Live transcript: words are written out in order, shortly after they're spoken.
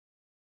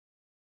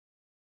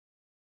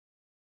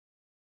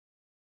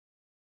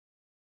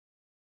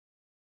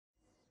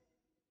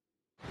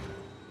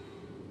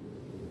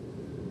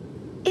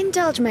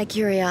Indulge my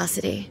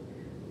curiosity.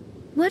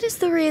 What is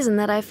the reason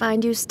that I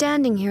find you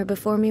standing here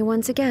before me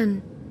once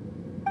again?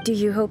 Do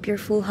you hope your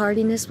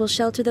foolhardiness will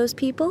shelter those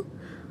people?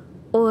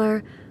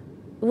 Or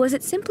was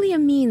it simply a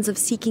means of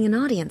seeking an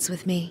audience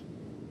with me?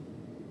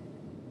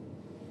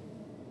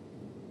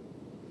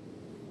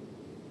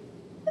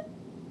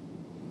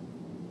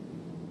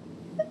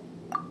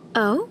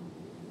 Oh?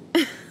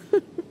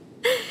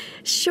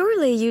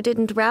 Surely you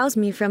didn't rouse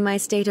me from my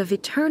state of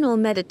eternal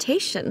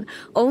meditation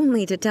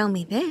only to tell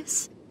me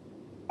this.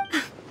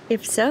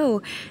 If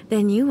so,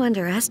 then you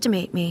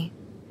underestimate me.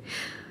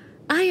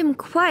 I am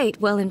quite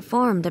well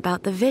informed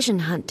about the Vision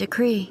Hunt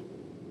decree.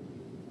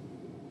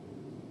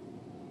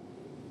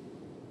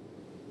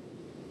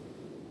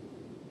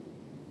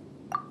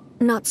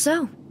 Not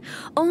so.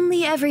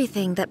 Only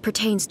everything that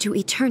pertains to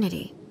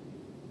eternity.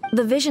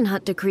 The Vision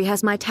Hunt decree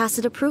has my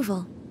tacit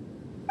approval.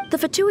 The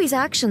Fatui's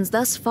actions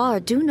thus far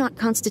do not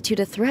constitute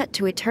a threat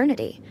to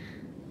eternity.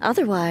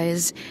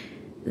 Otherwise,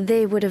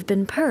 they would have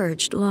been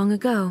purged long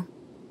ago.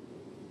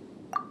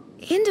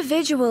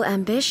 Individual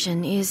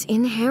ambition is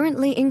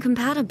inherently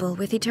incompatible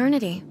with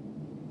eternity.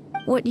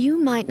 What you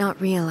might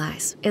not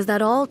realize is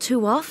that all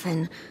too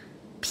often,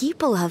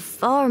 people have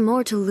far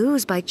more to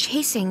lose by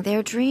chasing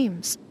their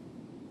dreams.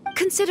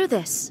 Consider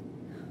this.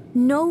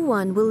 No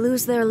one will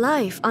lose their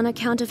life on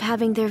account of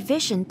having their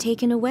vision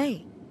taken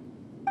away.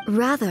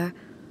 Rather,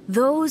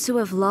 those who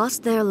have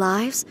lost their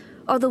lives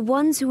are the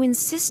ones who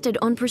insisted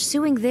on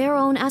pursuing their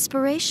own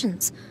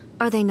aspirations,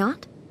 are they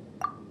not?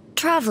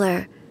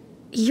 Traveler,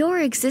 your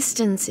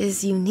existence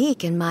is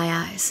unique in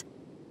my eyes.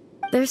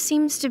 There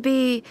seems to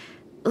be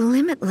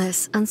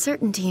limitless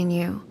uncertainty in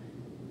you.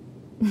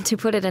 To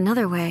put it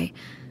another way,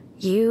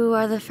 you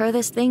are the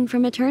furthest thing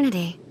from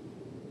eternity.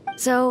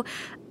 So,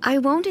 I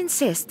won't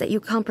insist that you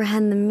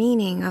comprehend the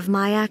meaning of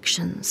my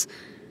actions.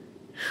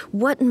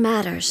 What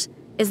matters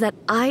is that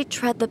I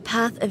tread the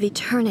path of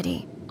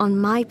eternity on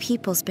my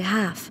people's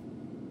behalf.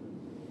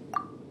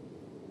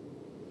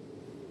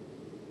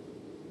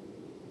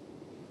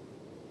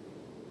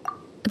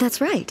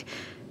 That's right.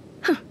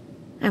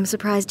 I'm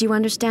surprised you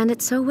understand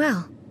it so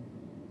well.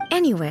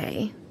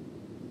 Anyway,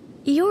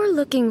 you're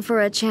looking for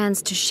a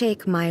chance to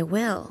shake my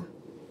will,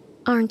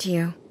 aren't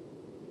you?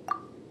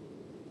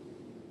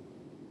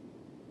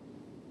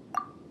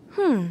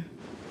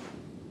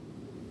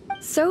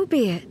 So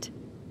be it.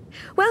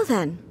 Well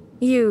then,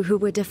 you who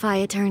would defy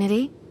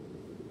eternity,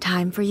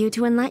 time for you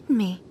to enlighten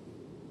me.